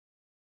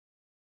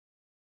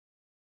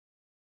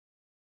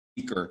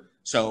speaker.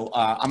 So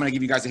I'm going to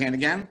give you guys a hand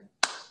again.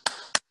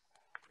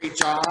 Great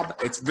job.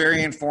 It's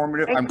very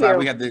informative. I'm glad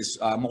we had this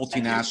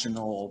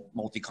multinational,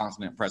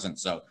 multi-continent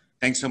presence. So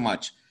thanks so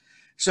much.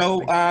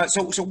 So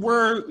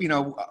we're,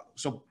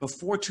 so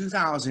before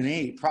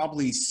 2008,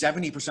 probably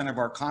 70% of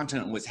our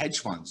content was hedge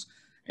funds.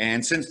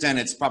 And since then,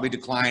 it's probably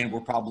declined. We're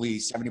probably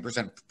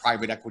 70%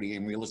 private equity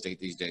and real estate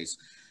these days.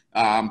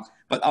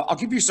 But I'll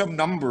give you some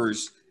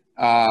numbers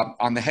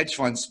on the hedge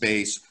fund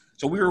space.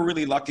 So we were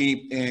really lucky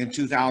in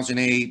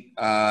 2008.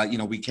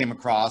 We came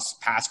across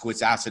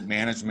Paskowitz Asset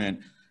Management,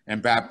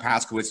 and Brad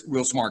Paskowitz,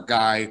 real smart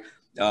guy,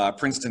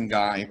 Princeton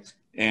guy,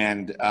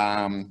 and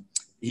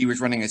he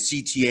was running a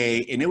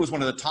CTA, and it was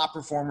one of the top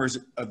performers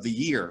of the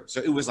year.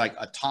 So it was like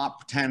a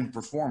top 10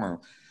 performer.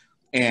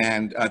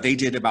 And they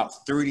did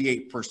about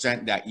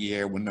 38% that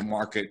year when the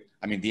market,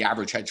 the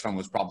average hedge fund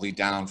was probably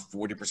down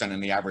 40%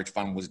 and the average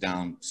fund was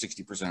down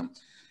 60%.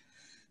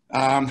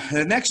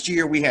 The next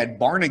year we had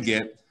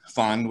Barnegat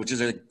Fund, which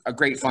is a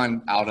great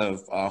fund out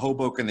of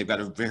Hoboken. They've got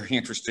a very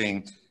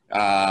interesting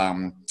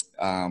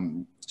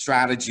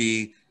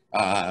strategy,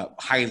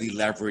 highly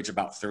leveraged,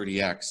 about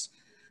 30x.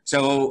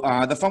 So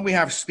the fund we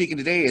have speaking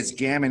today is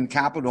Gammon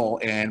Capital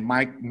and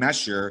Mike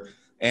Mescher.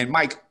 And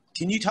Mike,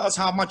 can you tell us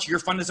how much your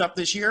fund is up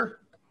this year?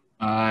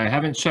 I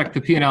haven't checked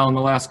the P&L in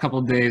the last couple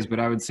of days, but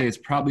I would say it's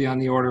probably on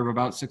the order of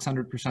about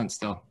 600%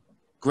 still.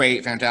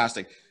 Great,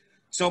 fantastic.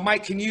 So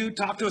Mike, can you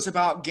talk to us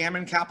about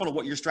Gammon Capital,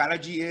 what your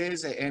strategy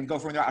is, and go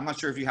from there? I'm not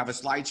sure if you have a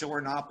slideshow or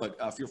not, but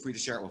feel free to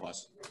share it with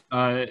us.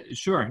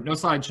 Sure, no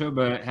slideshow,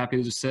 but happy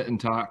to just sit and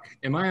talk.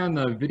 Am I on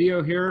the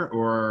video here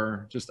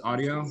or just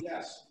audio?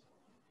 Yes.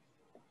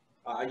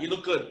 You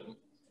look good.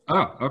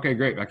 Oh, okay,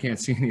 great. I can't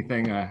see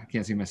anything. I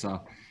can't see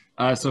myself.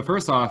 So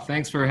first off,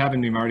 thanks for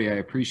having me, Marty. I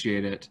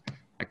appreciate it.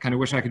 I kind of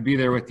wish I could be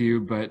there with you,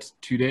 but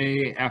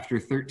today, after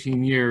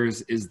 13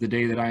 years, is the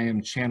day that I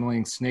am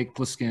channeling Snake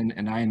Plissken,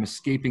 and I am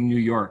escaping New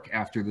York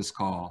after this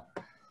call.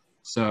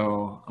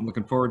 So I'm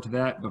looking forward to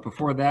that. But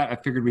before that, I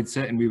figured we'd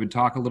sit and we would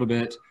talk a little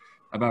bit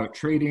about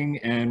trading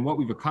and what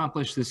we've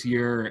accomplished this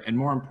year, and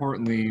more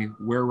importantly,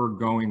 where we're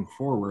going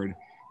forward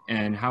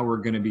and how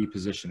we're going to be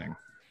positioning.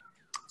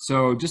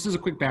 So just as a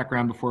quick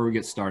background before we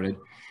get started,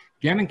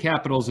 Gammon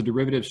Capital is a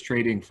derivatives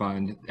trading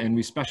fund, and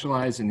we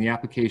specialize in the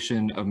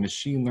application of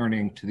machine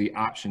learning to the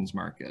options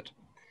market.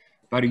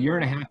 About a year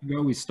and a half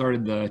ago, we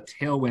started the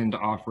Tailwind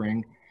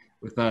offering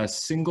with a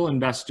single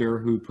investor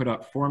who put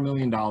up $4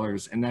 million,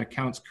 and that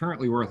account's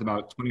currently worth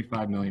about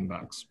 25 million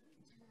bucks.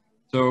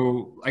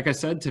 So like I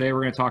said, today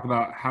we're going to talk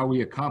about how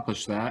we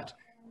accomplished that,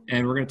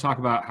 and we're going to talk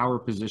about how we're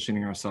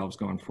positioning ourselves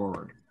going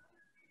forward.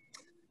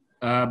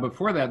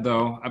 Before that,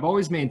 though, I've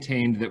always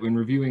maintained that when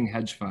reviewing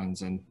hedge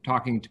funds and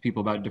talking to people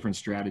about different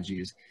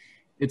strategies,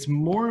 it's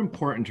more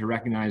important to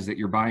recognize that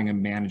you're buying a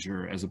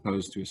manager as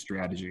opposed to a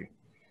strategy.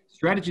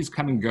 Strategies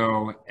come and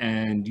go,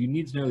 and you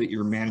need to know that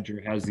your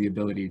manager has the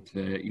ability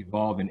to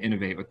evolve and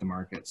innovate with the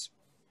markets.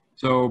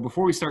 So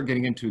before we start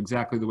getting into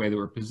exactly the way that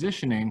we're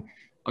positioning,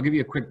 I'll give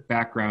you a quick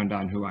background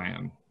on who I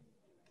am.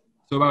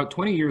 So about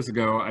 20 years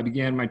ago, I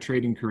began my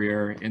trading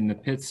career in the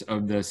pits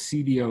of the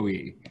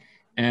CBOE.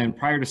 And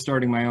prior to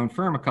starting my own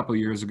firm a couple of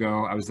years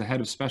ago, I was the head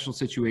of special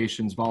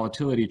situations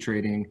volatility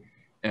trading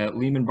at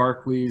Lehman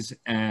Barclays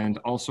and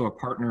also a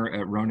partner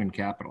at Gammon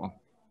Capital.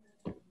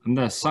 I'm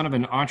the son of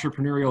an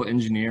entrepreneurial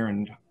engineer,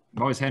 and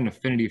I've always had an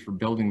affinity for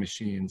building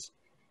machines.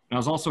 And I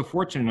was also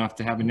fortunate enough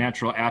to have a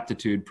natural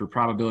aptitude for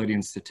probability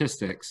and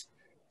statistics.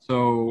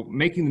 So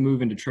making the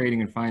move into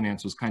trading and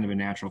finance was kind of a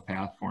natural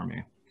path for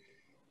me.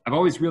 I've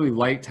always really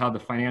liked how the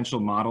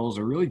financial models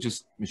are really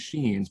just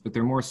machines, but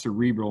they're more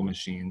cerebral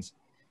machines.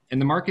 And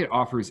the market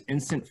offers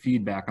instant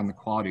feedback on the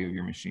quality of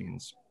your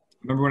machines.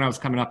 Remember when I was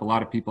coming up, a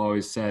lot of people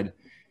always said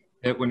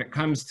that when it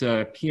comes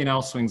to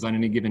P&L swings on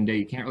any given day,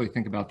 you can't really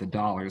think about the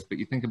dollars, but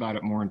you think about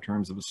it more in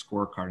terms of a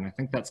scorecard. And I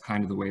think that's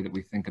kind of the way that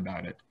we think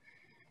about it.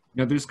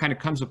 There's kind of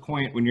comes a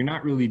point when you're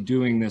not really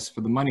doing this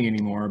for the money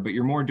anymore, but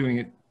you're more doing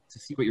it to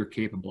see what you're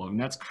capable of. And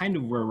that's kind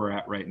of where we're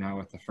at right now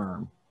with the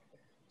firm.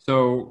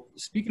 So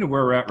speaking of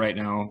where we're at right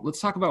now,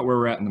 let's talk about where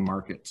we're at in the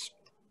markets.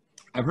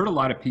 I've heard a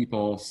lot of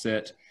people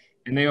sit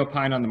and they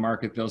opine on the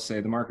market. They'll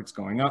say the market's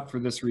going up for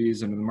this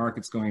reason, and the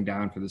market's going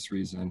down for this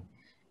reason.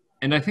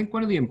 And I think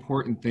one of the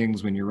important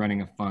things when you're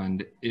running a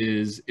fund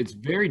is it's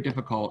very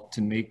difficult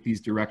to make these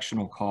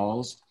directional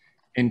calls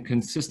and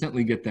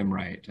consistently get them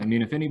right. I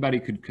mean, if anybody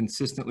could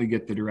consistently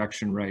get the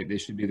direction right, they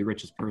should be the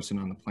richest person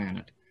on the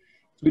planet.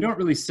 So we don't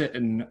really sit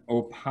and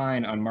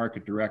opine on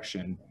market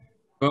direction.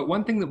 But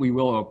one thing that we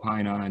will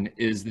opine on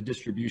is the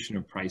distribution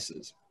of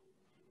prices.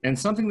 And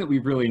something that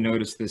we've really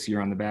noticed this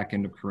year on the back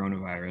end of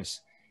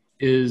coronavirus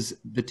is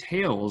the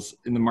tails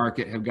in the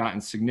market have gotten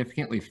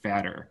significantly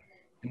fatter.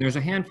 And there's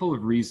a handful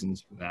of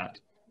reasons for that.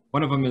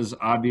 One of them is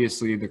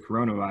obviously the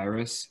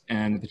coronavirus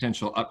and the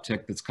potential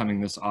uptick that's coming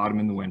this autumn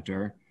and the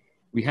winter.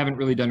 We haven't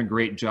really done a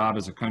great job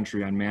as a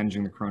country on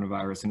managing the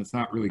coronavirus, and it's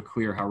not really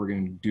clear how we're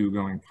going to do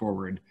going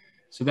forward.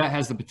 So that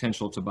has the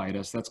potential to bite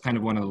us. That's kind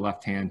of one of the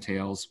left-hand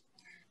tails.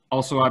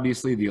 Also,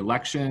 obviously, the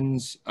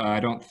elections. I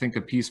don't think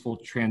a peaceful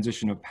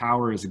transition of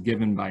power is a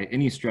given by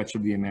any stretch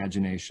of the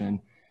imagination.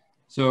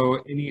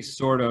 So any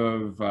sort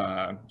of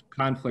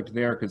conflict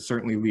there could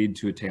certainly lead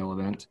to a tail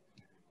event.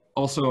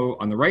 Also,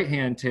 on the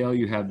right-hand tail,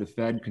 you have the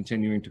Fed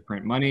continuing to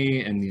print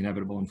money and the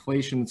inevitable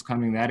inflation that's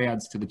coming. That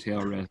adds to the tail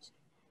risk.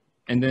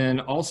 And then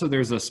also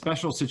there's a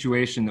special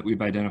situation that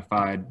we've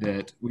identified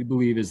that we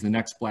believe is the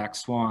next black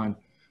swan.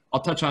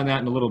 I'll touch on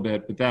that in a little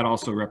bit, but that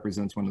also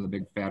represents one of the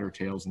big fatter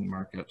tails in the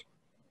market.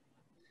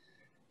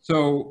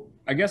 So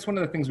I guess one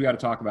of the things we got to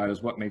talk about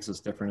is what makes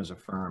us different as a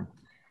firm.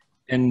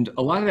 And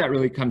a lot of that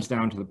really comes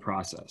down to the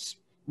process.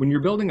 When you're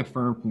building a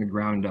firm from the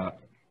ground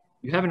up,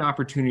 you have an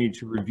opportunity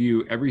to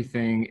review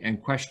everything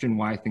and question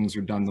why things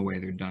are done the way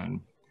they're done.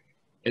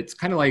 It's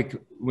kind of like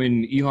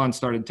when Elon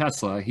started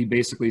Tesla, he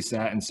basically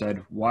sat and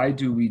said, why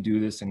do we do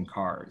this in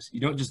cars? You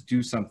don't just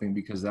do something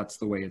because that's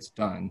the way it's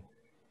done.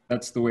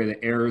 That's the way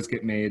the errors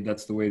get made.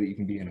 That's the way that you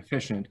can be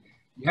inefficient.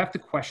 You have to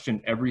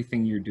question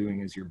everything you're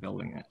doing as you're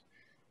building it.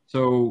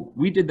 So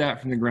we did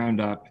that from the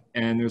ground up,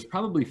 and there's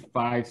probably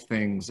 5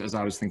 things as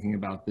I was thinking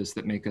about this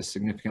that make us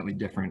significantly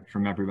different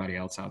from everybody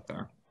else out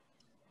there.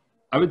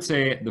 I would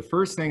say the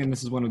first thing, and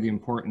this is one of the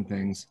important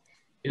things,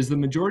 is the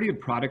majority of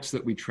products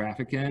that we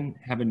traffic in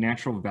have a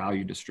natural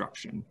value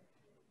destruction.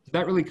 So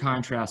that really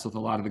contrasts with a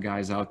lot of the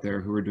guys out there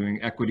who are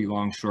doing equity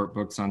long short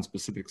books on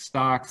specific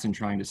stocks and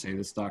trying to say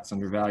this stock's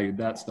undervalued,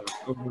 that stock's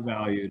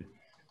overvalued.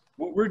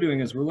 What we're doing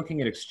is we're looking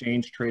at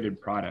exchange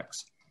traded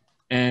products.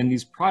 And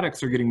these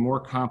products are getting more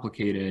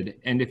complicated.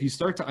 And if you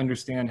start to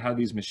understand how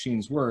these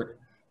machines work,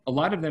 a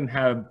lot of them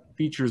have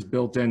features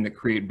built in that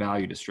create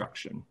value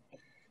destruction.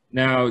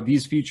 Now,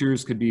 these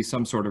features could be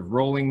some sort of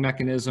rolling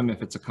mechanism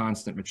if it's a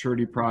constant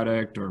maturity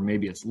product, or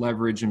maybe it's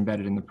leverage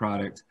embedded in the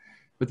product.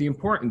 But the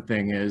important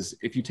thing is,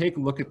 if you take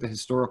a look at the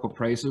historical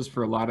prices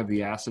for a lot of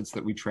the assets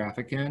that we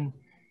traffic in,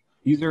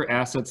 these are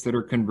assets that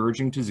are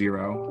converging to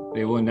zero.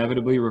 They will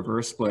inevitably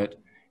reverse split,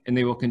 and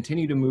they will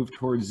continue to move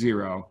towards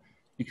zero,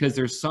 because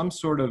there's some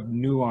sort of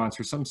nuance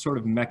or some sort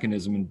of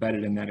mechanism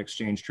embedded in that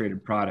exchange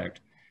traded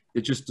product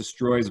that just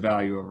destroys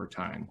value over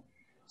time.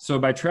 So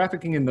by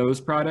trafficking in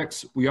those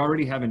products, we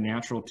already have a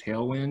natural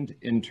tailwind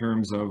in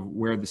terms of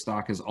where the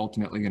stock is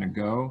ultimately going to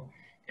go.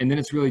 And then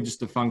it's really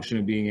just a function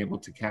of being able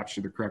to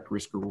capture the correct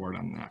risk reward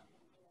on that.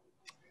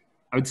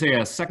 I would say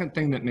a second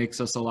thing that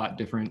makes us a lot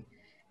different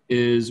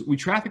is we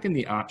traffic in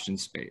the option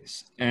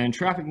space. And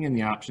trafficking in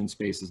the option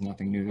space is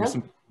nothing new. There's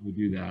some people who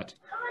do that.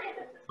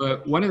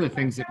 But one of the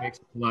things that makes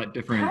it a lot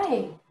different.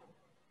 Hi.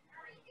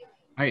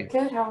 Hi.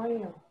 Good. How are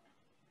you?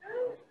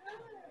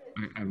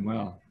 I'm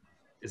well.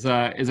 Is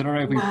it all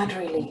right if we? Not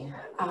really.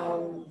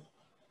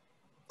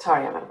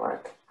 Sorry, I'm at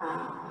work.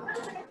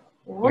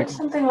 Would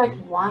something like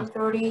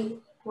 1:30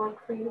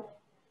 work for you?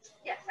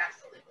 Yes,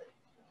 absolutely.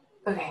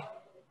 Okay.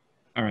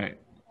 All right.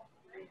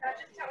 I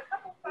just have a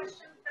couple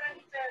questions that I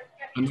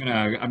need to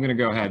get. I'm gonna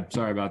go ahead.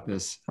 Sorry about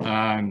this.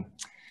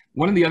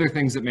 One of the other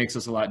things that makes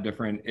us a lot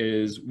different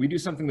is we do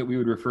something that we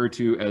would refer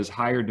to as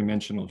higher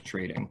dimensional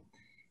trading.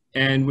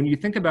 And when you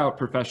think about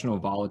professional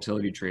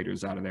volatility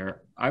traders out of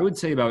there, I would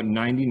say about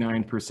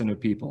 99%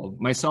 of people,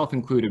 myself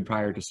included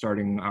prior to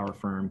starting our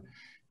firm,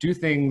 do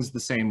things the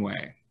same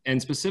way.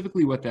 And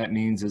specifically what that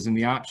means is in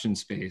the option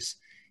space,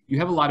 you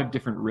have a lot of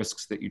different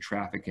risks that you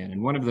traffic in.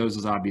 And one of those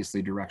is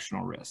obviously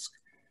directional risk.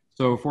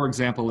 So for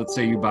example, let's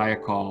say you buy a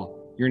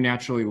call, you're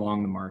naturally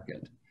long the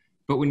market.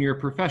 But when you're a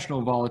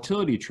professional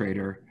volatility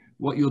trader,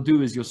 what you'll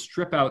do is you'll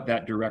strip out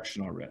that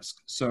directional risk.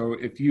 So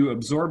if you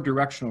absorb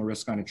directional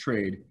risk on a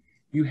trade,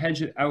 you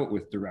hedge it out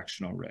with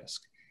directional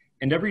risk.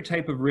 And every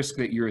type of risk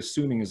that you're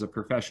assuming as a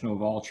professional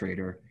vol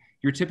trader,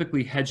 you're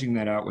typically hedging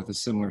that out with a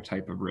similar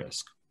type of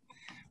risk.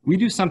 We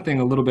do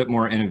something a little bit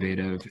more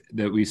innovative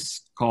that we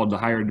called the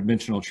higher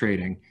dimensional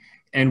trading.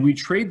 And we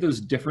trade those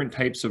different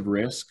types of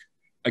risk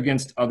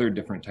against other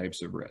different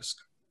types of risk.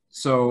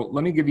 So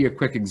let me give you a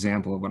quick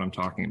example of what I'm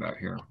talking about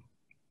here.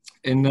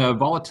 In the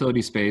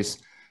volatility space,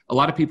 a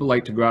lot of people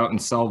like to go out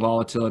and sell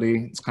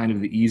volatility. It's kind of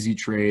the easy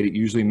trade. It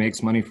usually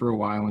makes money for a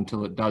while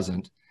until it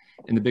doesn't.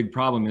 And the big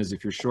problem is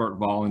if you're short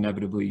vol,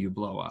 inevitably you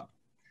blow up.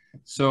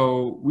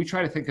 So we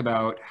try to think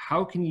about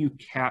how can you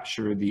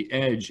capture the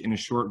edge in a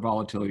short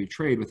volatility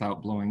trade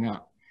without blowing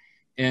up?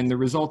 And the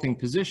resulting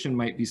position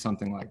might be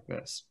something like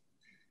this.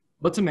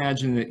 Let's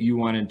imagine that you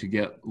wanted to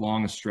get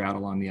long a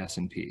straddle on the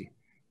S&P,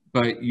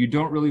 but you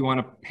don't really want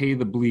to pay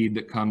the bleed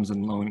that comes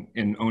in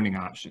owning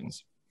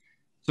options.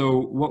 So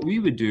what we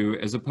would do,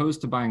 as opposed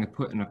to buying a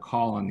put and a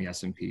call on the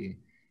S&P,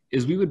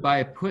 is we would buy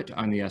a put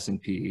on the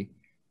S&P,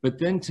 but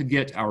then to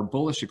get our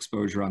bullish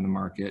exposure on the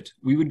market,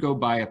 we would go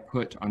buy a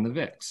put on the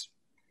VIX.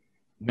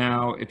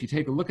 Now, if you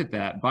take a look at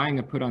that, buying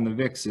a put on the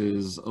VIX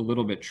is a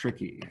little bit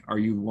tricky. Are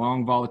you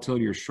long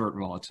volatility or short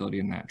volatility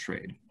in that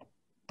trade?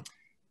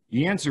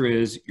 The answer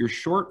is you're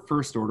short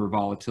first order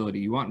volatility.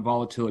 You want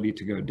volatility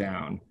to go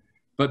down,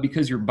 but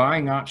because you're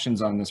buying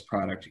options on this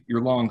product,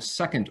 you're long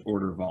second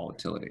order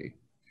volatility.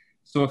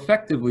 So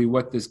effectively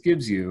what this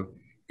gives you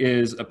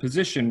is a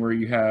position where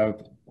you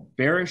have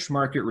bearish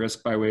market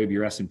risk by way of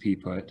your S&P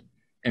put,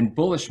 and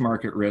bullish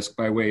market risk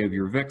by way of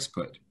your VIX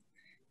put.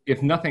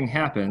 If nothing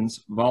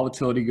happens,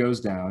 volatility goes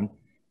down,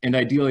 and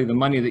ideally the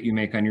money that you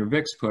make on your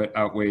VIX put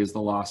outweighs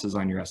the losses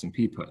on your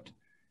S&P put.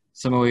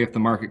 Similarly, if the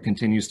market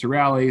continues to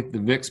rally, the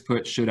VIX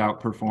put should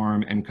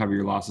outperform and cover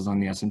your losses on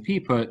the S&P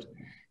put.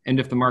 And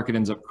if the market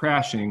ends up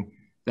crashing,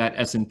 that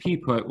S&P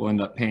put will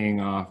end up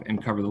paying off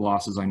and cover the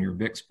losses on your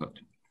VIX put.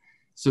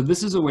 So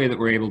this is a way that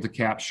we're able to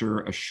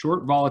capture a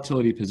short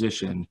volatility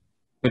position,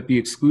 but be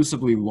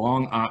exclusively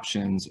long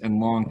options and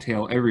long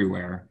tail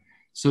everywhere,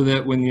 so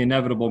that when the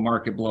inevitable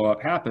market blow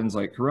up happens,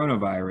 like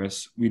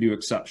coronavirus, we do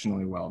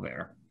exceptionally well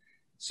there.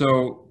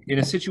 So in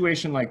a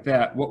situation like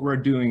that, what we're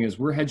doing is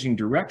we're hedging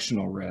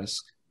directional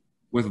risk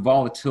with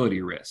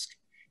volatility risk.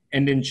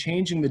 And in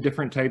changing the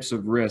different types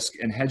of risk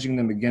and hedging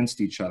them against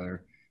each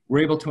other, we're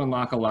able to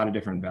unlock a lot of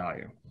different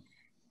value.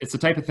 It's the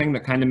type of thing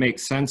that kind of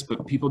makes sense,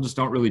 but people just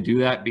don't really do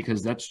that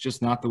because that's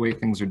just not the way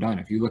things are done.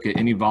 If you look at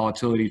any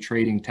volatility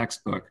trading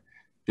textbook,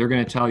 they're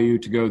going to tell you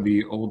to go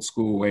the old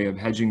school way of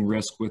hedging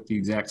risk with the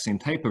exact same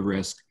type of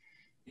risk,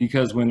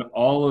 because when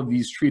all of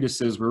these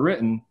treatises were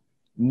written,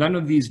 none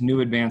of these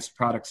new advanced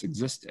products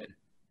existed.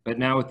 But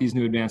now with these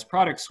new advanced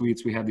product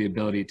suites, we have the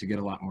ability to get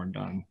a lot more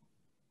done.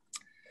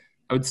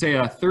 I would say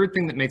a third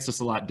thing that makes us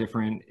a lot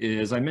different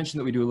is I mentioned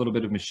that we do a little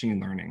bit of machine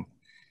learning.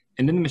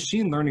 And in the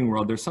machine learning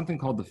world, there's something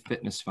called the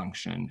fitness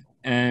function.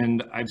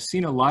 And I've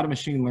seen a lot of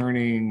machine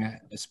learning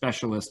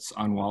specialists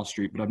on Wall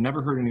Street, but I've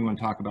never heard anyone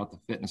talk about the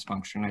fitness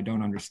function. I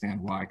don't understand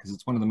why, because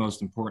it's one of the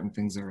most important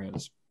things there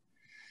is.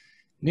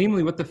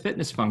 Namely, what the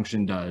fitness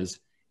function does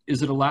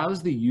is it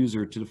allows the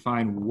user to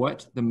define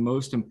what the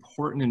most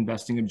important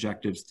investing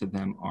objectives to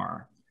them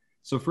are.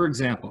 So for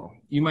example,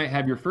 you might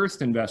have your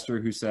first investor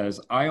who says,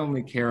 I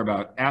only care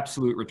about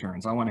absolute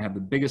returns. I want to have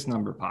the biggest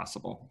number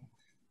possible.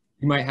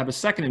 You might have a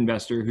second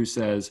investor who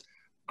says,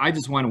 I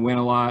just want to win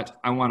a lot.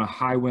 I want a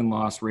high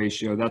win-loss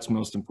ratio. That's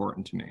most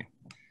important to me.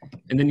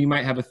 And then you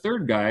might have a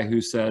third guy who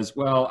says,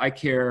 well, I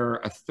care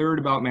a third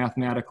about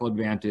mathematical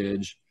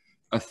advantage,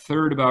 a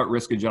third about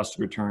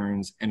risk-adjusted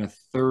returns, and a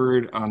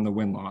third on the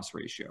win-loss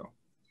ratio.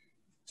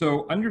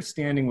 So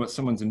understanding what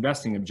someone's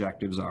investing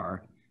objectives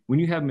are, when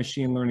you have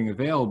machine learning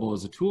available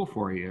as a tool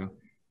for you,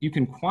 you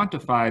can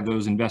quantify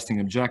those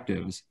investing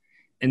objectives,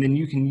 and then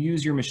you can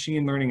use your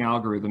machine learning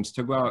algorithms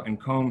to go out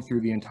and comb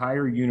through the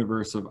entire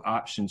universe of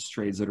options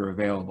trades that are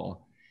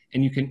available.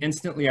 And you can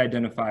instantly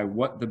identify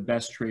what the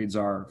best trades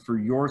are for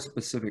your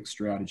specific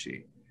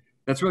strategy.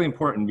 That's really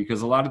important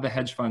because a lot of the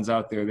hedge funds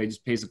out there, they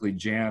just basically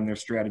jam their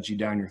strategy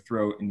down your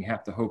throat and you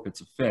have to hope it's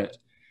a fit.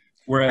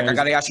 Whereas, I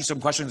got to ask you some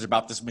questions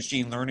about this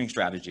machine learning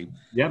strategy.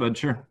 Yeah, bud,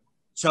 sure.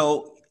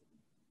 So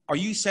are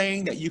you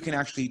saying that you can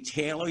actually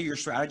tailor your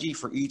strategy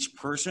for each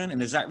person?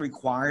 And does that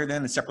require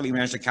then separately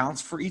managed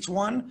accounts for each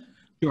one?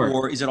 Sure.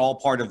 Or is it all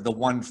part of the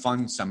one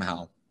fund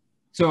somehow?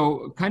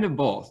 So kind of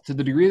both. To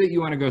the degree that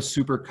you want to go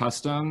super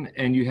custom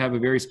and you have a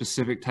very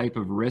specific type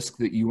of risk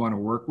that you want to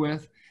work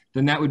with,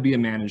 then that would be a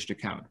managed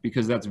account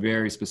because that's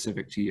very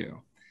specific to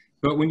you.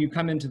 But when you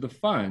come into the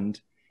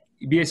fund,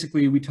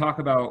 basically we talk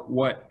about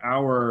what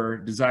our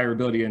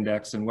desirability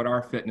index and what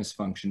our fitness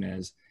function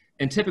is.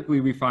 And typically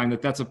we find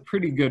that that's a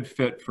pretty good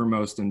fit for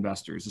most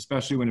investors,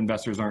 especially when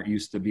investors aren't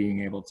used to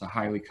being able to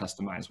highly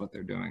customize what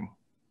they're doing.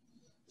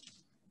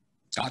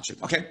 Gotcha.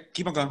 Okay,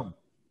 keep on going.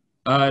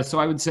 So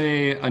I would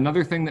say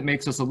another thing that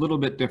makes us a little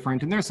bit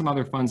different, and there's some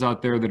other funds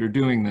out there that are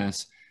doing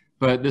this,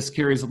 but this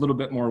carries a little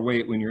bit more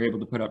weight when you're able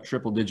to put up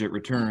triple-digit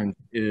returns,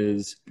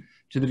 is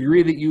to the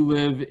degree that you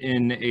live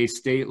in a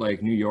state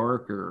like New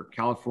York or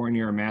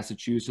California or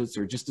Massachusetts,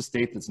 or just a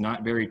state that's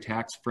not very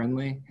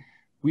tax-friendly,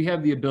 we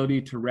have the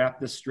ability to wrap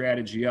this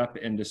strategy up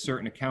into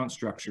certain account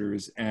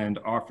structures and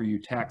offer you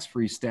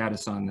tax-free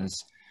status on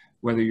this,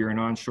 whether you're an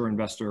onshore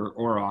investor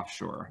or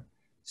offshore.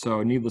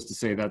 So needless to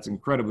say, that's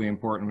incredibly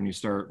important when you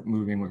start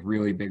moving with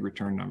really big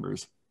return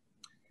numbers.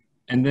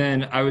 And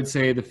then I would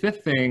say the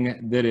fifth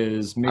thing that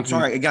is making—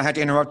 I'm sorry, again, I had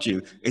to interrupt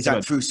you. Is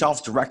that through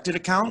self-directed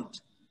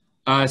account?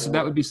 So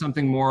that would be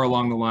something more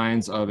along the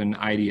lines of an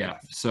IDF.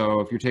 So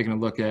if you're taking a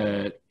look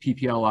at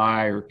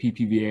PPLI or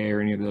PPVA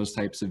or any of those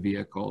types of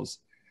vehicles.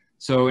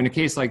 So in a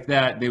case like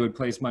that, they would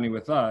place money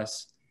with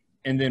us,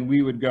 and then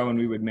we would go and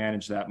we would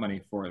manage that money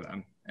for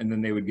them. And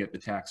then they would get the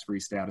tax-free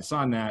status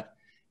on that.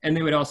 And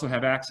they would also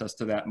have access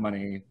to that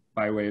money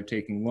by way of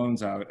taking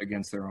loans out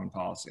against their own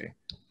policy.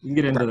 You can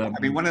get into that. I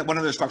mean, one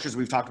of the structures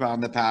we've talked about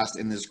in the past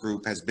in this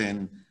group has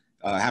been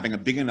having a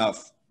big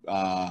enough,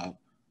 not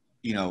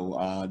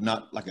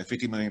like a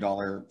 $50 million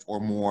or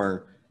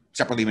more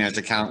separately managed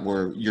account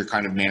where you're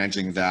kind of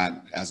managing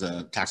that as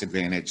a tax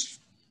advantage,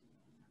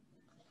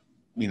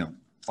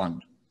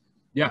 fund.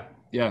 Yeah,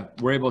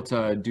 we're able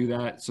to do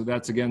that. So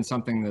that's, again,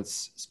 something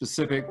that's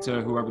specific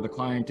to whoever the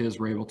client is.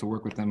 We're able to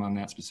work with them on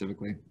that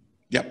specifically.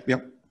 Yep.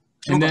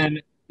 And then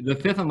the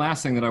fifth and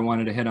last thing that I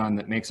wanted to hit on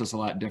that makes us a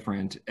lot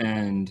different,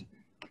 and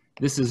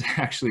this is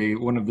actually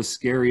one of the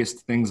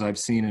scariest things I've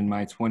seen in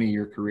my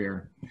 20-year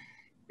career,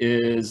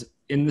 is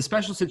in the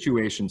special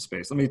situation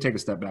space. Let me take a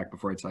step back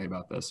before I tell you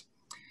about this.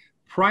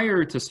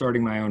 prior to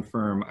starting my own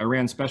firm, I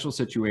ran special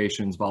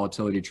situations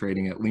volatility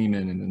trading at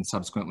Lehman and then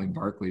subsequently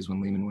Barclays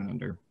when Lehman went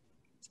under.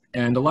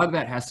 And a lot of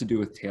that has to do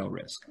with tail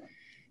risk.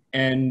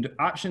 And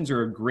options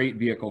are a great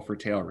vehicle for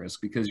tail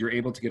risk because you're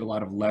able to get a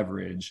lot of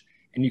leverage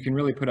and you can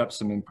really put up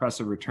some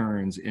impressive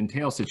returns in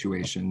tail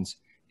situations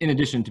in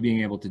addition to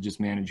being able to just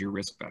manage your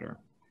risk better.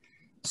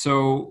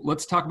 So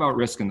let's talk about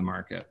risk in the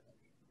market.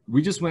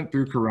 We just went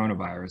through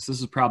coronavirus. This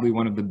is probably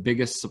one of the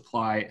biggest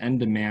supply and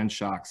demand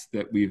shocks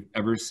that we've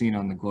ever seen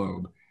on the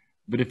globe.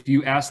 But if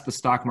you ask the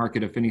stock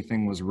market if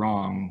anything was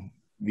wrong,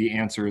 the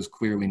answer is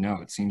clearly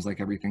no. It seems like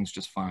everything's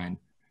just fine.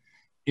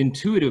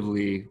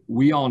 Intuitively,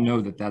 we all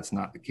know that that's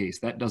not the case.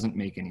 That doesn't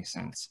make any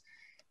sense.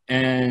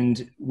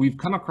 And we've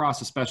come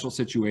across a special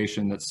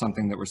situation that's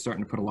something that we're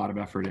starting to put a lot of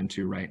effort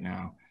into right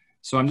now.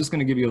 So I'm just going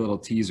to give you a little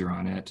teaser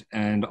on it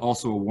and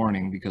also a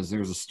warning because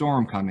there's a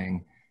storm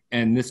coming.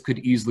 And this could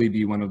easily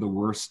be one of the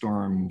worst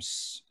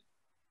storms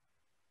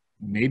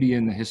maybe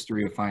in the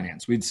history of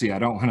finance. We'd see. I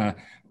don't want to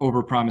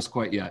overpromise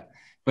quite yet.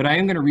 But I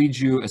am going to read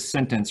you a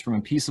sentence from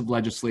a piece of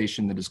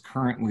legislation that is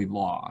currently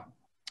law.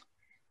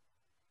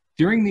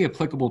 During the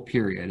applicable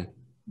period,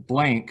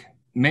 blank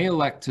may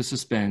elect to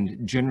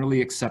suspend generally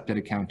accepted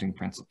accounting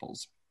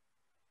principles.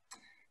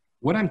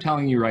 What I'm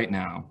telling you right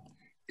now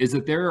is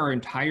that there are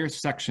entire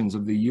sections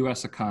of the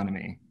US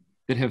economy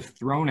that have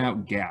thrown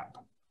out GAAP.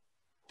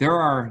 There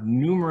are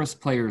numerous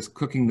players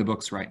cooking the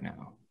books right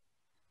now.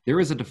 There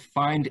is a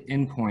defined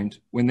endpoint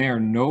when they are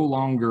no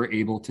longer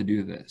able to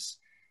do this.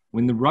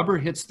 When the rubber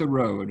hits the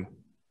road,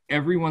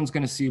 everyone's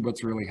going to see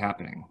what's really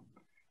happening.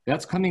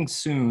 That's coming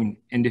soon,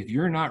 and if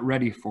you're not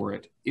ready for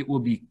it, it will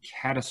be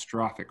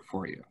catastrophic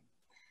for you.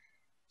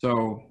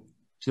 So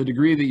to the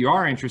degree that you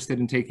are interested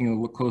in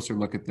taking a closer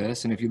look at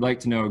this, and if you'd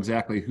like to know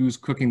exactly who's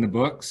cooking the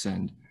books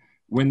and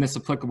when this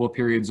applicable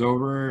period's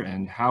over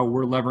and how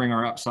we're levering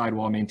our upside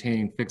while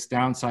maintaining fixed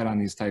downside on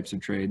these types of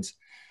trades,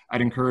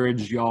 I'd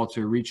encourage y'all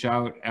to reach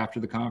out after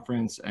the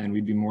conference and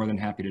we'd be more than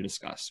happy to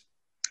discuss.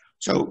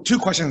 So 2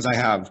 questions I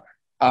have.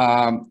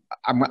 I'm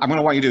going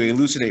to want you to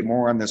elucidate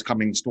more on this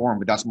coming storm,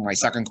 but that's my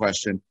second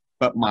question.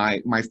 But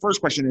my first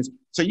question is,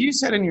 so you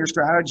said in your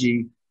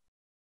strategy